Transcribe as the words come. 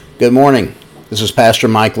Good morning. This is Pastor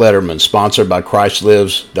Mike Letterman, sponsored by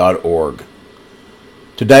ChristLives.org.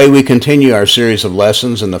 Today we continue our series of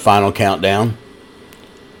lessons in the final countdown,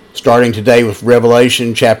 starting today with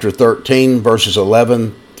Revelation chapter 13, verses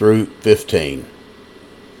 11 through 15.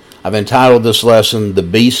 I've entitled this lesson, The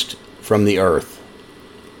Beast from the Earth.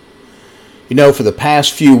 You know, for the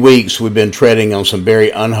past few weeks we've been treading on some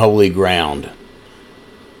very unholy ground.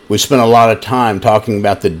 We spent a lot of time talking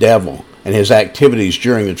about the devil and his activities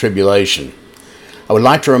during the tribulation. I would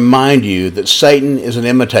like to remind you that Satan is an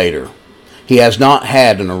imitator. He has not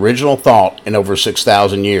had an original thought in over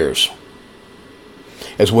 6,000 years.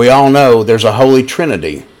 As we all know, there's a Holy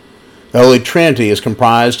Trinity. The Holy Trinity is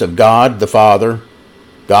comprised of God the Father,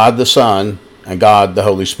 God the Son, and God the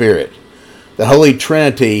Holy Spirit. The Holy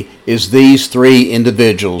Trinity is these three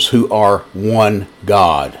individuals who are one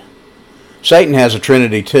God. Satan has a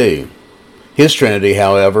Trinity too. His Trinity,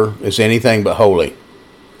 however, is anything but holy.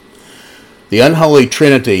 The unholy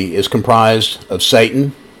Trinity is comprised of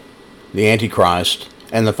Satan, the Antichrist,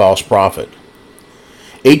 and the false prophet.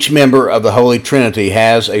 Each member of the Holy Trinity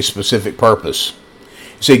has a specific purpose.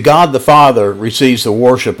 You see, God the Father receives the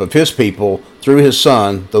worship of His people through His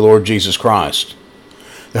Son, the Lord Jesus Christ.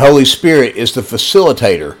 The Holy Spirit is the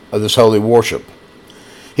facilitator of this holy worship.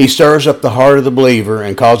 He stirs up the heart of the believer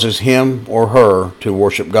and causes him or her to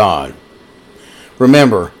worship God.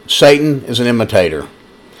 Remember, Satan is an imitator.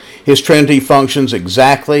 His Trinity functions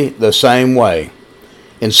exactly the same way.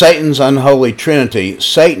 In Satan's unholy Trinity,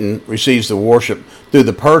 Satan receives the worship through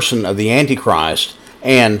the person of the Antichrist,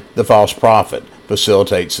 and the false prophet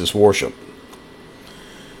facilitates this worship.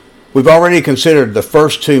 We've already considered the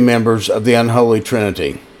first two members of the unholy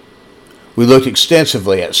Trinity. We looked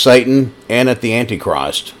extensively at Satan and at the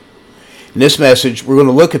Antichrist. In this message, we're going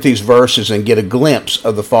to look at these verses and get a glimpse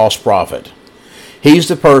of the false prophet. He's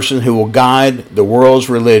the person who will guide the world's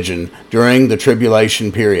religion during the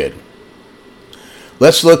tribulation period.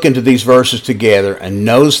 Let's look into these verses together and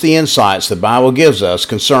notice the insights the Bible gives us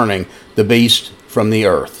concerning the beast from the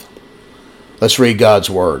earth. Let's read God's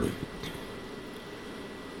Word.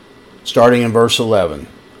 Starting in verse 11.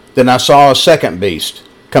 Then I saw a second beast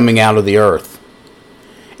coming out of the earth.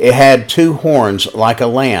 It had two horns like a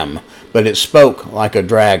lamb, but it spoke like a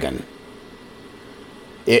dragon.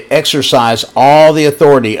 It exercised all the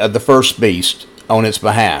authority of the first beast on its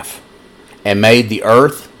behalf, and made the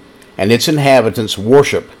earth and its inhabitants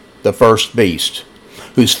worship the first beast,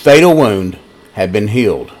 whose fatal wound had been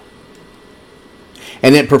healed.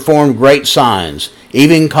 And it performed great signs,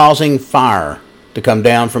 even causing fire to come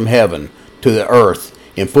down from heaven to the earth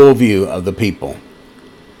in full view of the people.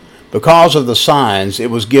 Because of the signs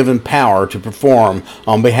it was given power to perform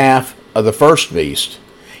on behalf of the first beast,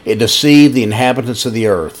 it deceived the inhabitants of the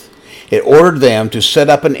earth. It ordered them to set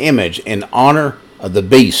up an image in honor of the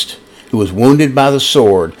beast who was wounded by the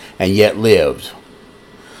sword and yet lived.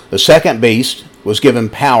 The second beast was given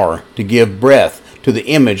power to give breath to the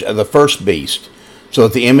image of the first beast, so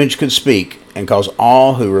that the image could speak and cause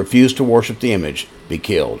all who refused to worship the image be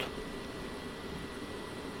killed.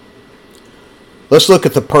 Let's look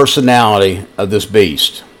at the personality of this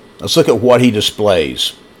beast. Let's look at what he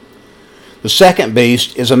displays. The second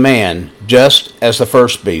beast is a man, just as the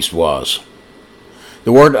first beast was.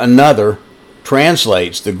 The word another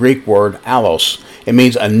translates the Greek word allos. It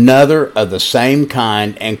means another of the same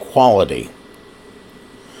kind and quality.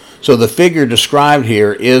 So the figure described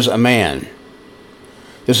here is a man.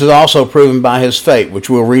 This is also proven by his fate, which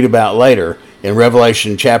we'll read about later in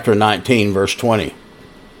Revelation chapter 19, verse 20.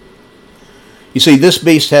 You see, this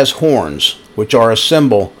beast has horns, which are a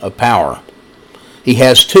symbol of power. He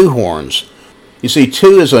has two horns. You see,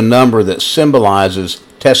 2 is a number that symbolizes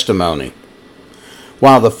testimony.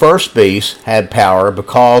 While the first beast had power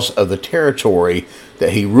because of the territory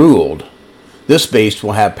that he ruled, this beast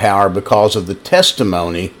will have power because of the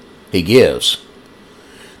testimony he gives.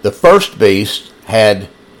 The first beast had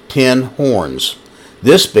 10 horns.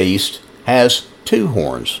 This beast has 2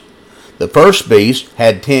 horns. The first beast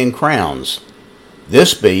had 10 crowns.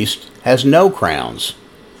 This beast has no crowns.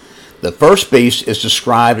 The first beast is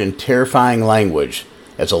described in terrifying language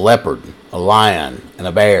as a leopard, a lion, and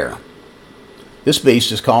a bear. This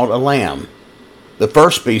beast is called a lamb. The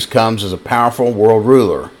first beast comes as a powerful world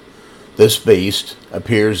ruler. This beast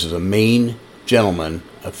appears as a mean gentleman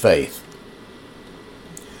of faith.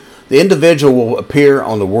 The individual will appear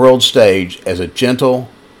on the world stage as a gentle,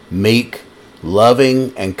 meek,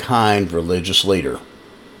 loving, and kind religious leader.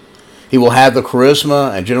 He will have the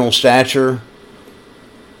charisma and general stature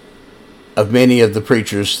of many of the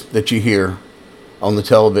preachers that you hear on the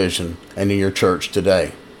television and in your church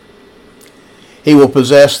today. He will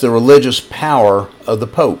possess the religious power of the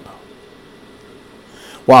Pope.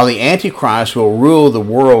 While the Antichrist will rule the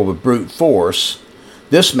world with brute force,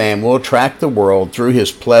 this man will attract the world through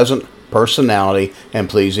his pleasant personality and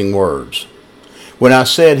pleasing words. When I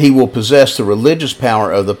said he will possess the religious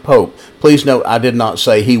power of the Pope, please note I did not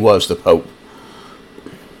say he was the Pope.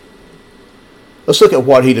 Let's look at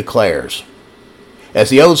what he declares. As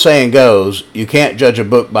the old saying goes, you can't judge a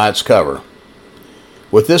book by its cover.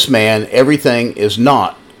 With this man, everything is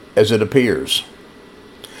not as it appears.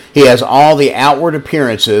 He has all the outward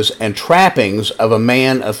appearances and trappings of a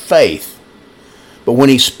man of faith. But when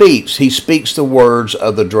he speaks the words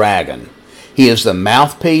of the dragon. He is the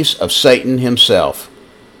mouthpiece of Satan himself.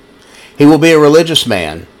 He will be a religious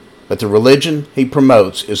man, but the religion he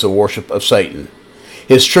promotes is the worship of Satan.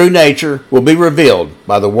 His true nature will be revealed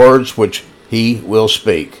by the words which he will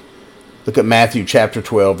speak. Look at Matthew chapter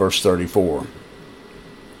 12, verse 34.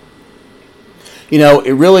 You know,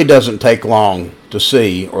 it really doesn't take long to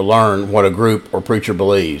see or learn what a group or preacher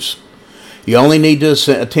believes. You only need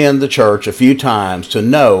to attend the church a few times to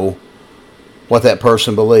know what that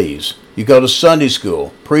person believes. You go to Sunday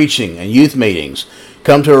school, preaching, and youth meetings.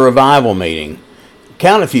 Come to a revival meeting.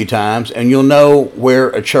 Count a few times and you'll know where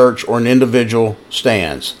a church or an individual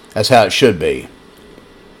stands. That's how it should be.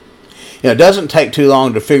 You know, it doesn't take too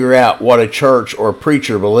long to figure out what a church or a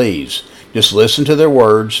preacher believes. Just listen to their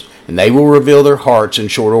words and they will reveal their hearts in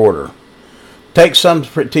short order. Take some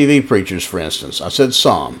TV preachers, for instance. I said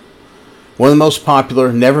some. One of the most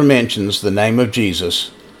popular never mentions the name of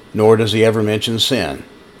Jesus, nor does he ever mention sin.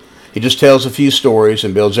 He just tells a few stories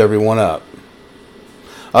and builds everyone up.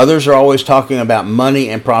 Others are always talking about money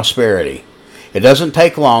and prosperity. It doesn't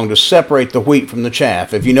take long to separate the wheat from the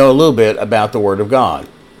chaff if you know a little bit about the Word of God.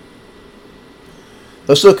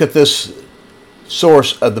 Let's look at this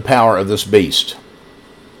source of the power of this beast.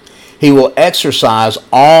 He will exercise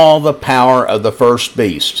all the power of the first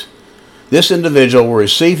beast. This individual will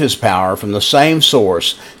receive his power from the same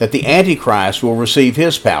source that the Antichrist will receive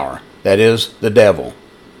his power, that is, the devil.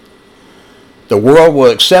 The world will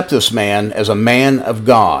accept this man as a man of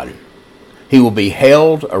God. He will be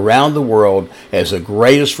hailed around the world as the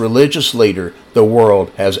greatest religious leader the world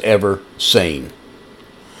has ever seen.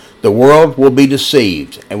 The world will be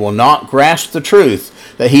deceived and will not grasp the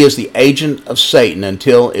truth that he is the agent of Satan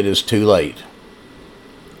until it is too late.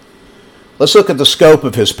 Let's look at the scope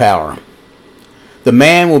of his power. The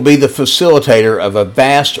man will be the facilitator of a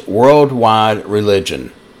vast worldwide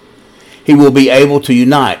religion. He will be able to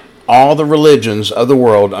unite all the religions of the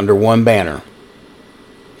world under one banner.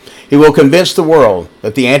 He will convince the world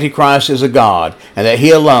that the Antichrist is a god and that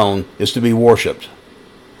he alone is to be worshipped.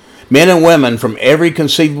 Men and women from every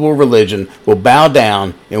conceivable religion will bow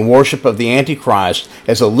down in worship of the Antichrist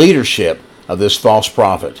as the leadership of this false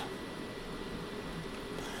prophet.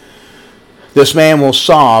 This man will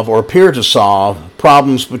solve or appear to solve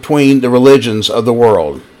problems between the religions of the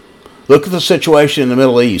world. Look at the situation in the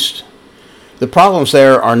Middle East. The problems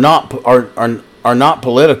there are not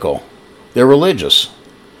political. They're religious.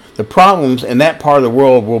 The problems in that part of the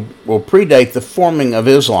world will predate the forming of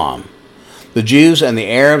Islam. The Jews and the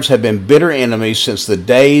Arabs have been bitter enemies since the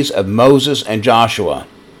days of Moses and Joshua.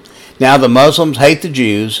 Now the Muslims hate the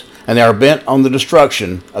Jews and they are bent on the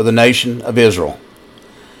destruction of the nation of Israel.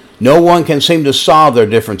 No one can seem to solve their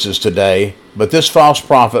differences today, but this false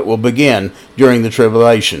prophet will begin during the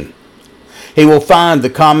tribulation. He will find the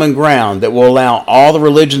common ground that will allow all the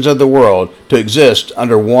religions of the world to exist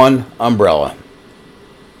under one umbrella.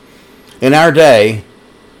 In our day,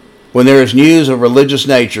 when there is news of religious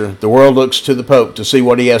nature, the world looks to the Pope to see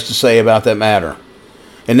what he has to say about that matter.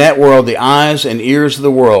 In that world, the eyes and ears of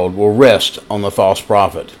the world will rest on the false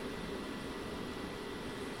prophet.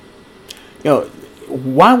 You know,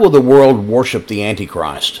 why will the world worship the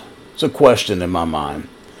Antichrist? It's a question in my mind.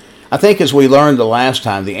 I think as we learned the last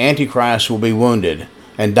time, the Antichrist will be wounded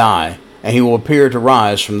and die, and he will appear to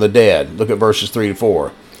rise from the dead. Look at verses 3 to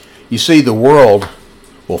 4. You see, the world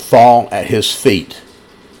will fall at his feet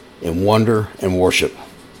in wonder and worship.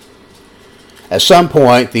 At some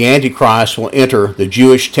point, the Antichrist will enter the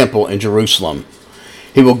Jewish temple in Jerusalem.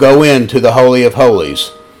 He will go into the Holy of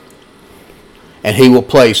Holies, and he will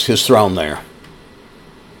place his throne there.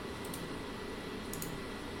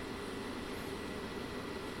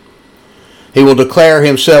 He will declare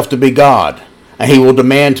himself to be God, and he will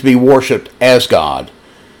demand to be worshipped as God.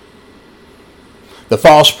 The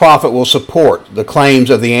false prophet will support the claims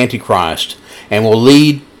of the Antichrist and will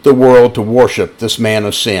lead the world to worship this man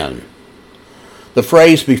of sin. The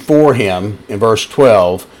phrase before him in verse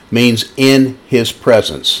 12 means in his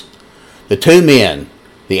presence. The two men,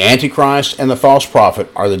 the Antichrist and the false prophet,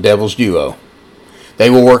 are the devil's duo. They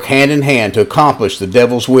will work hand in hand to accomplish the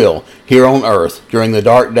devil's will here on earth during the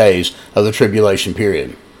dark days of the tribulation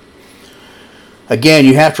period. Again,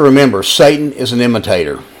 you have to remember, Satan is an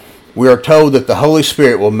imitator. We are told that the Holy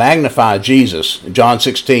Spirit will magnify Jesus in John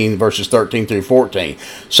 16, verses 13 through 14.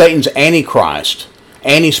 Satan's Antichrist,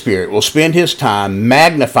 Anti-Spirit, will spend his time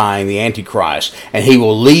magnifying the Antichrist, and he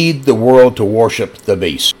will lead the world to worship the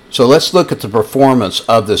beast. So let's look at the performance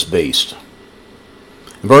of this beast.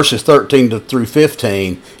 In verses 13 through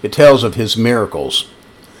 15, it tells of his miracles.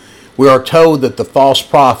 We are told that the false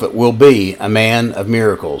prophet will be a man of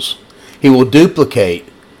miracles. He will duplicate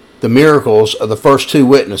the miracles of the first two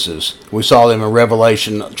witnesses. We saw them in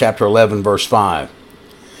Revelation chapter 11, verse 5.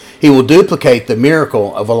 He will duplicate the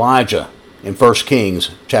miracle of Elijah in 1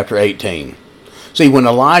 Kings chapter 18. See, when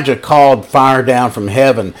Elijah called fire down from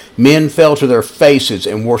heaven, men fell to their faces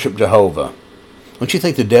and worshiped Jehovah. Don't you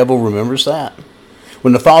think the devil remembers that?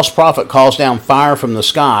 When the false prophet calls down fire from the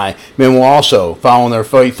sky, men will also fall on their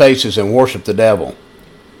faces and worship the devil.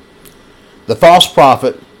 The false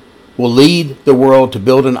prophet will lead the world to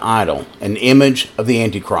build an idol, an image of the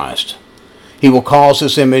Antichrist. He will cause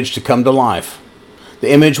this image to come to life. The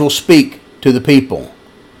image will speak to the people.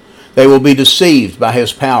 They will be deceived by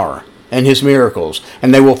his power and his miracles,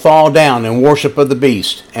 and they will fall down in worship of the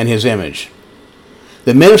beast and his image.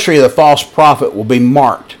 The ministry of the false prophet will be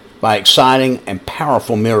marked by exciting and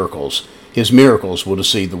powerful miracles. His miracles will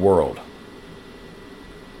deceive the world.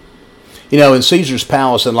 You know, in Caesar's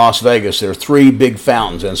Palace in Las Vegas, there are 3 big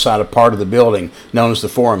fountains inside a part of the building known as the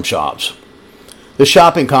Forum Shops. The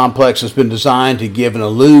shopping complex has been designed to give an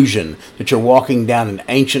illusion that you're walking down an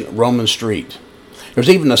ancient Roman street.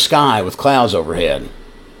 There's even a sky with clouds overhead.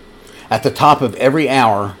 At the top of every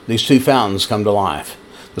hour, these 2 fountains come to life.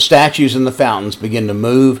 The statues in the fountains begin to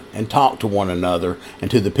move and talk to one another and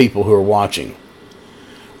to the people who are watching.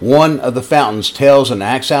 One of the fountains tells and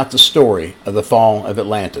acts out the story of the fall of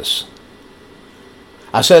Atlantis.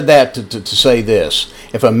 I said that to say this.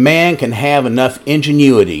 If a man can have enough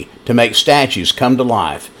ingenuity to make statues come to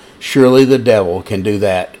life, surely the devil can do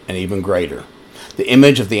that and even greater. The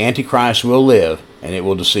image of the Antichrist will live, and it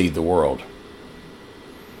will deceive the world.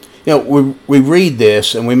 You know, we read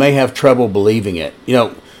this and we may have trouble believing it. You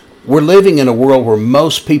know, we're living in a world where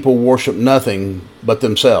most people worship nothing but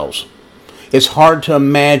themselves. It's hard to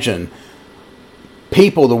imagine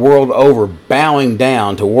people the world over bowing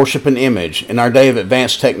down to worship an image in our day of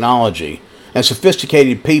advanced technology and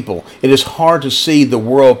sophisticated people. It is hard to see the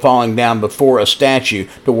world falling down before a statue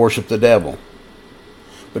to worship the devil.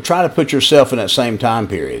 But try to put yourself in that same time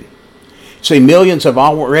period. See, millions have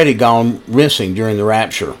already gone missing during the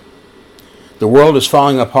rapture. The world is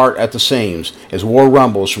falling apart at the seams as war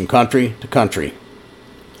rumbles from country to country.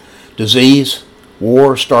 Disease,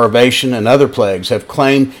 war, starvation, and other plagues have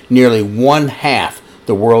claimed nearly 1/2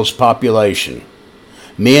 the world's population.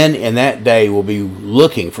 Men in that day will be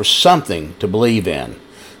looking for something to believe in.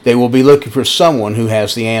 They will be looking for someone who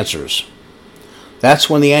has the answers. That's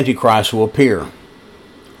when the Antichrist will appear.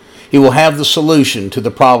 He will have the solution to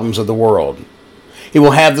the problems of the world. He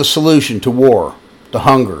will have the solution to war, to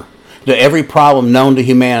hunger, to every problem known to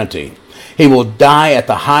humanity. He will die at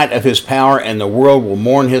the height of his power, and the world will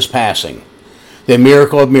mourn his passing. The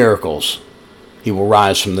miracle of miracles, he will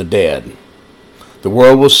rise from the dead. The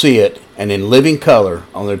world will see it, and in living color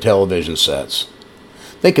on their television sets.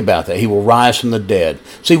 Think about that. He will rise from the dead.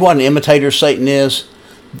 See what an imitator Satan is?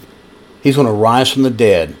 He's going to rise from the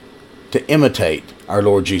dead to imitate our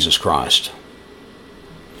Lord Jesus Christ.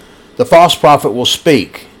 The false prophet will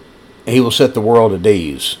speak, and he will set the world at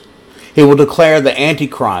ease. He will declare the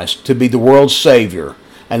Antichrist to be the world's Savior,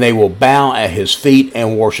 and they will bow at his feet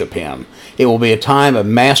and worship him. It will be a time of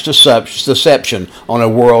mass deception on a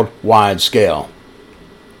worldwide scale.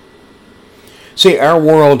 See, our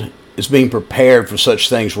world is being prepared for such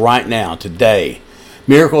things right now, today.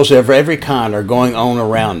 Miracles of every kind are going on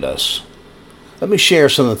around us. Let me share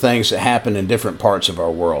some of the things that happen in different parts of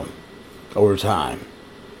our world over time.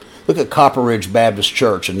 Look at Copper Ridge Baptist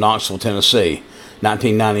Church in Knoxville, Tennessee,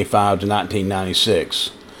 1995 to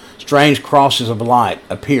 1996. Strange crosses of light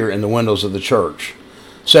appear in the windows of the church.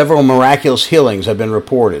 Several miraculous healings have been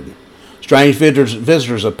reported. Strange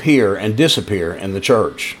visitors appear and disappear in the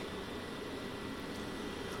church.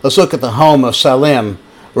 Let's look at the home of Salim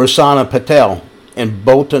Rusana Patel in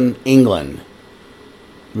Bolton, England.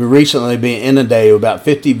 We recently been inundated with about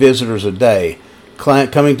 50 visitors a day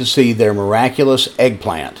coming to see their miraculous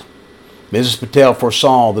eggplant. Mrs. Patel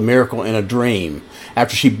foresaw the miracle in a dream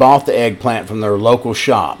after she bought the eggplant from their local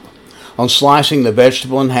shop. On slicing the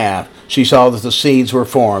vegetable in half, she saw that the seeds were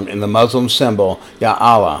formed in the Muslim symbol Ya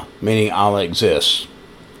Allah, meaning Allah exists.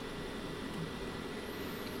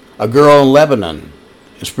 A girl in Lebanon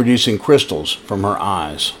is producing crystals from her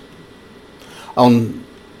eyes. On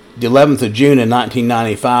the 11th of June in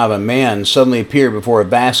 1995, a man suddenly appeared before a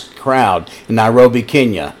vast crowd in Nairobi,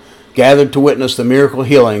 Kenya, gathered to witness the miracle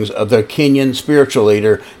healings of their Kenyan spiritual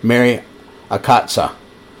leader, Mary Akatsa.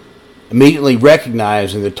 Immediately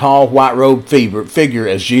recognizing the tall, white-robed figure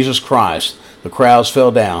as Jesus Christ, the crowds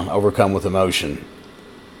fell down, overcome with emotion.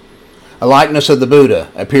 A likeness of the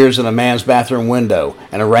Buddha appears in a man's bathroom window,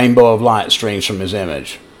 and a rainbow of light streams from his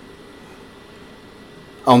image.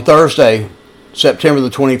 On Thursday, September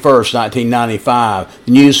the 21st, 1995,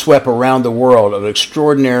 the news swept around the world of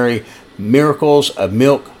extraordinary miracles of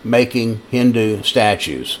milk-making Hindu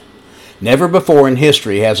statues. Never before in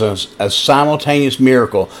history has a simultaneous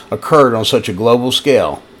miracle occurred on such a global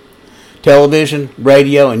scale. Television,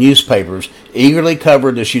 radio, and newspapers eagerly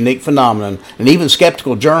covered this unique phenomenon, and even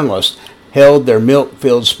skeptical journalists held their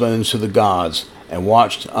milk-filled spoons to the gods and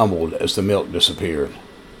watched humbled as the milk disappeared.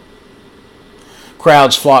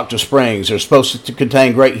 Crowds flocked to springs that are supposed to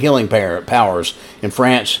contain great healing powers in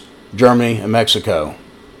France, Germany, and Mexico.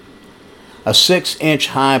 A 6-inch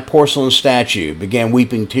high porcelain statue began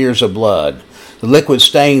weeping tears of blood. The liquid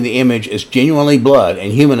staining the image is genuinely blood,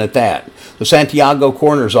 and human at that. The Santiago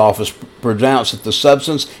coroner's office pronounced that the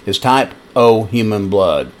substance is type O human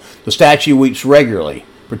blood. The statue weeps regularly,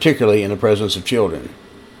 particularly in the presence of children.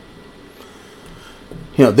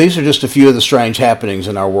 These are just a few of the strange happenings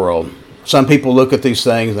in our world. Some people look at these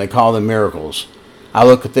things and they call them miracles. I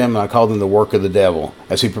look at them and I call them the work of the devil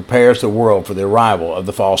as he prepares the world for the arrival of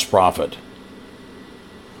the false prophet.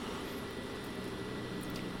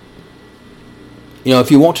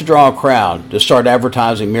 If you want to draw a crowd, just start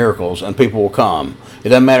advertising miracles and people will come. It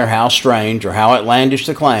doesn't matter how strange or how outlandish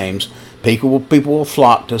the claims, people will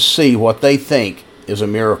flock to see what they think is a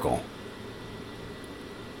miracle.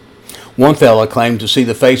 One fellow claimed to see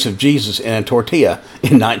the face of Jesus in a tortilla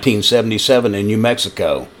in 1977 in New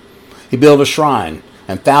Mexico. He built a shrine,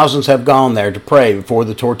 and thousands have gone there to pray before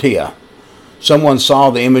the tortilla. Someone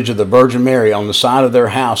saw the image of the Virgin Mary on the side of their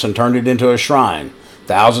house and turned it into a shrine.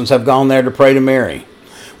 Thousands have gone there to pray to Mary.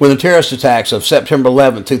 When the terrorist attacks of September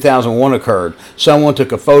 11, 2001 occurred, someone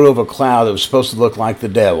took a photo of a cloud that was supposed to look like the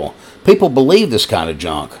devil. People believe this kind of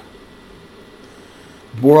junk.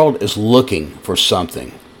 The world is looking for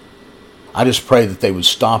something. I just pray that they would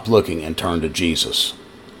stop looking and turn to Jesus.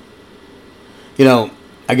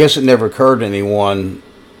 I guess it never occurred to anyone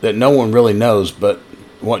that no one really knows but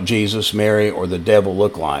what Jesus, Mary, or the devil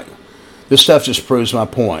look like. This stuff just proves my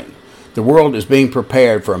point. The world is being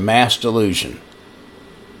prepared for a mass delusion.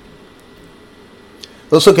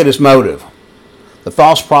 Let's look at his motive. The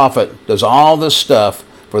false prophet does all this stuff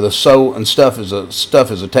for the sole, and stuff is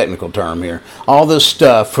a technical term here, all this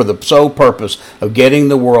stuff for the sole purpose of getting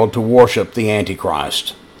the world to worship the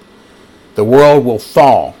Antichrist. The world will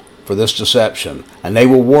fall for this deception, and they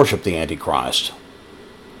will worship the Antichrist.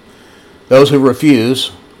 Those who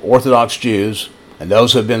refuse, Orthodox Jews, and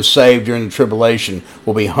those who have been saved during the tribulation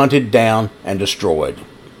will be hunted down and destroyed.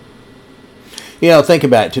 Think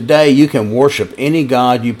about it. Today you can worship any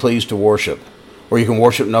God you please to worship, or you can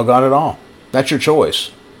worship no God at all. That's your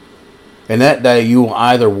choice. In that day you will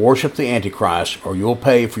either worship the Antichrist or you will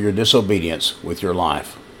pay for your disobedience with your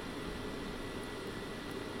life.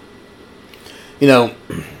 The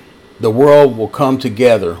world will come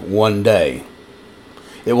together one day.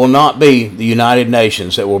 It will not be the United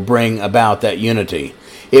Nations that will bring about that unity.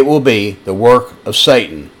 It will be the work of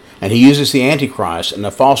Satan, and he uses the Antichrist and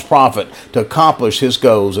the false prophet to accomplish his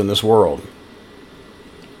goals in this world.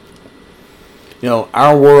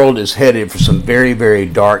 Our world is headed for some very, very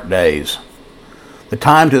dark days. The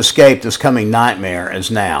time to escape this coming nightmare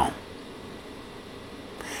is now.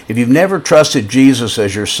 If you've never trusted Jesus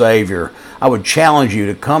as your Savior, I would challenge you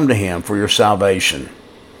to come to him for your salvation.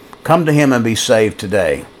 Come to him and be saved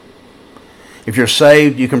today. If you're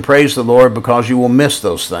saved, you can praise the Lord because you will miss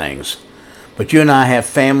those things. But you and I have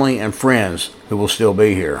family and friends who will still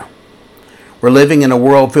be here. We're living in a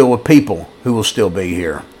world filled with people who will still be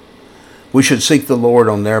here. We should seek the Lord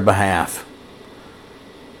on their behalf.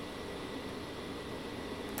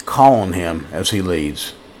 Call on him as he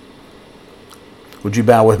leads. Would you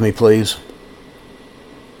bow with me, please?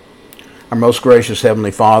 Our most gracious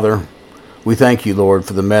Heavenly Father, we thank you, Lord,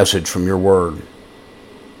 for the message from your word.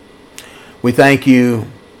 We thank you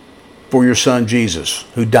for your Son, Jesus,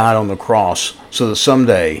 who died on the cross so that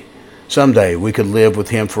someday we could live with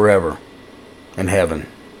him forever in heaven.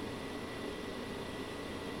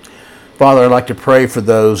 Father, I'd like to pray for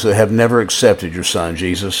those that have never accepted your Son,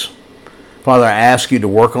 Jesus. Father, I ask you to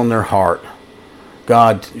work on their heart.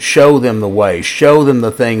 God, show them the way. Show them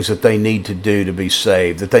the things that they need to do to be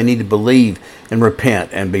saved, that they need to believe and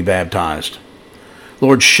repent and be baptized.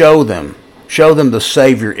 Lord, show them. Show them the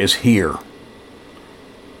Savior is here.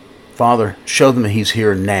 Father, show them that He's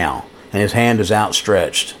here now, and His hand is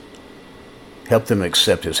outstretched. Help them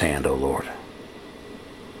accept His hand, O Lord.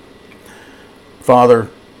 Father,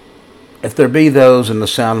 if there be those in the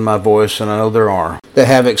sound of my voice, and I know there are, that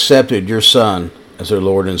have accepted your Son as their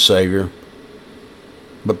Lord and Savior,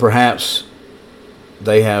 but perhaps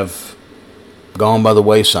they have gone by the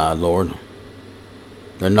wayside, Lord.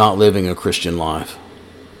 They're not living a Christian life.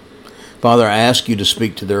 Father, I ask you to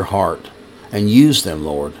speak to their heart and use them,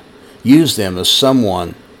 Lord. Use them as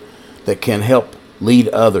someone that can help lead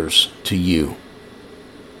others to you.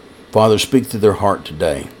 Father, speak to their heart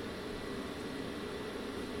today.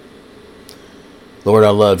 Lord,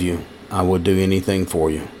 I love you. I would do anything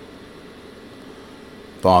for you.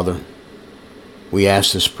 Father, we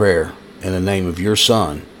ask this prayer in the name of your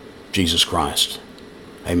Son, Jesus Christ.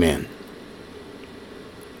 Amen.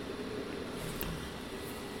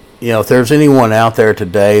 You know, if there's anyone out there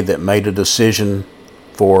today that made a decision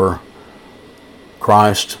for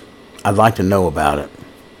Christ, I'd like to know about it.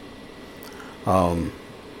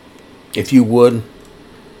 If you would,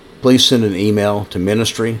 please send an email to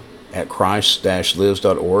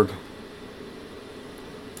ministry@christ-lives.org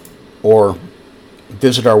or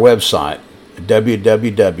visit our website at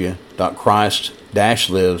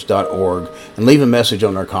www.christ-lives.org and leave a message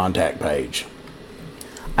on our contact page.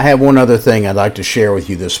 I have one other thing I'd like to share with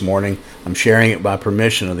you this morning. I'm sharing it by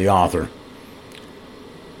permission of the author.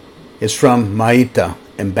 It's from Maita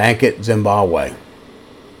in Banket, Zimbabwe.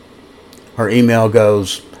 Her email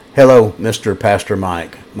goes, "Hello, Mr. Pastor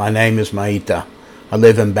Mike. My name is Maita. I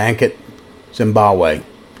live in Banket, Zimbabwe.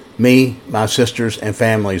 Me, my sisters, and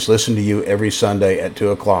families listen to you every Sunday at 2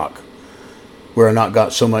 o'clock. We are not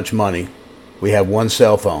got so much money. We have one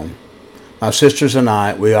cell phone. My sisters and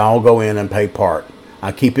I, we all go in and pay part.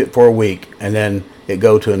 I keep it for a week, and then it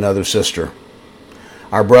go to another sister.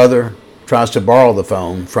 Our brother tries to borrow the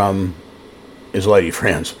phone from his lady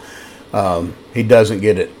friends. He doesn't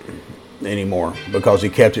get it anymore because he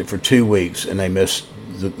kept it for 2 weeks and they missed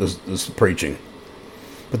the preaching.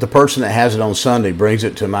 But the person that has it on Sunday brings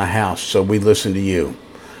it to my house, so we listen to you.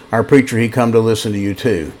 Our preacher, he come to listen to you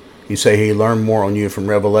too. He say he learned more on you from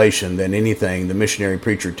Revelation than anything the missionary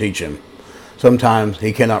preacher teach him. Sometimes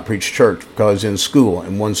he cannot preach church because he's in school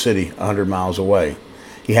in one city 100 miles away.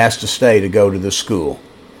 He has to stay to go to the school.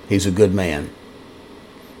 He's a good man."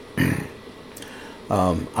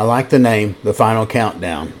 I like the name, The Final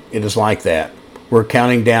Countdown. It is like that. We're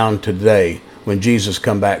counting down to today when Jesus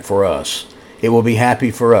come back for us. It will be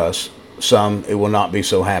happy for us. Some, it will not be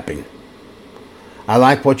so happy. I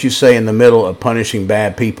like what you say in the middle of punishing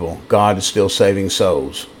bad people. God is still saving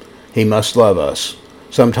souls. He must love us.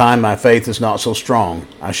 Sometimes my faith is not so strong.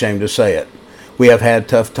 I'm ashamed to say it. We have had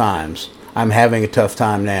tough times. I'm having a tough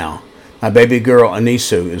time now. My baby girl,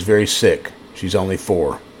 Anisu, is very sick. She's only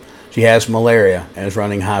 4. She has malaria and is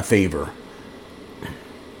running high fever.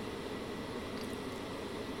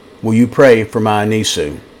 Will you pray for my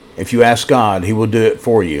Anisu? If you ask God, He will do it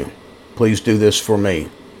for you. Please do this for me.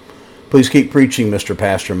 Please keep preaching, Mr.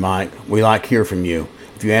 Pastor Mike. We like to hear from you.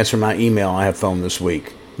 If you answer my email, I have phone this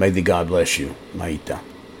week. May the God bless you, Maita.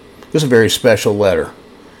 This is a very special letter.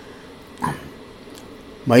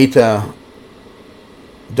 Maita's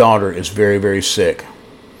daughter is very, very sick.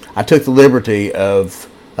 I took the liberty of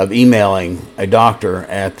emailing a doctor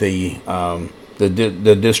at the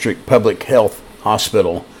district public health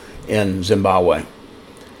hospital in Zimbabwe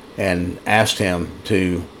and asked him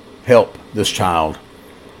to help this child.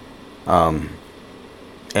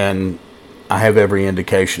 And I have every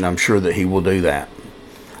indication I'm sure that he will do that.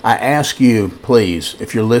 I ask you, please,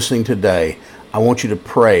 if you're listening today, I want you to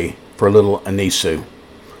pray for little Anisu.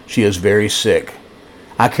 She is very sick.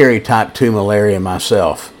 I carry type 2 malaria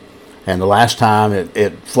myself. And the last time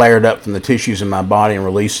it flared up from the tissues in my body and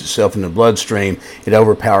released itself in the bloodstream, it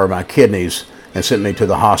overpowered my kidneys and sent me to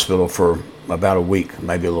the hospital for about a week,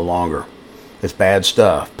 maybe a little longer. It's bad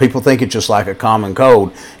stuff. People think it's just like a common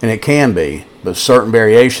cold, and it can be, but certain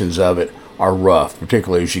variations of it are rough,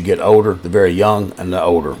 particularly as you get older, the very young and the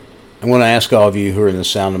older. I want to ask all of you who are in the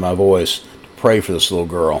sound of my voice to pray for this little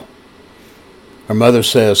girl. Her mother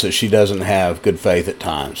says that she doesn't have good faith at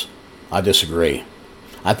times. I disagree.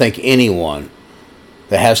 I think anyone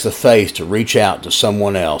that has the faith to reach out to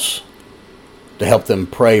someone else to help them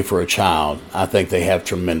pray for a child, I think they have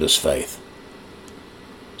tremendous faith.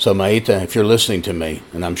 So Maita, if you're listening to me,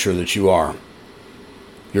 and I'm sure that you are,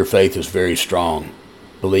 your faith is very strong.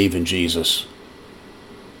 Believe in Jesus.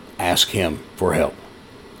 ask him for help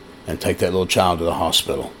and take that little child to the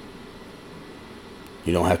hospital.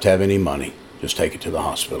 You don't have to have any money. Just take it to the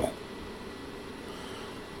hospital.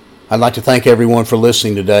 I'd like to thank everyone for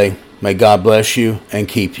listening today. May God bless you and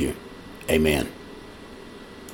keep you. Amen.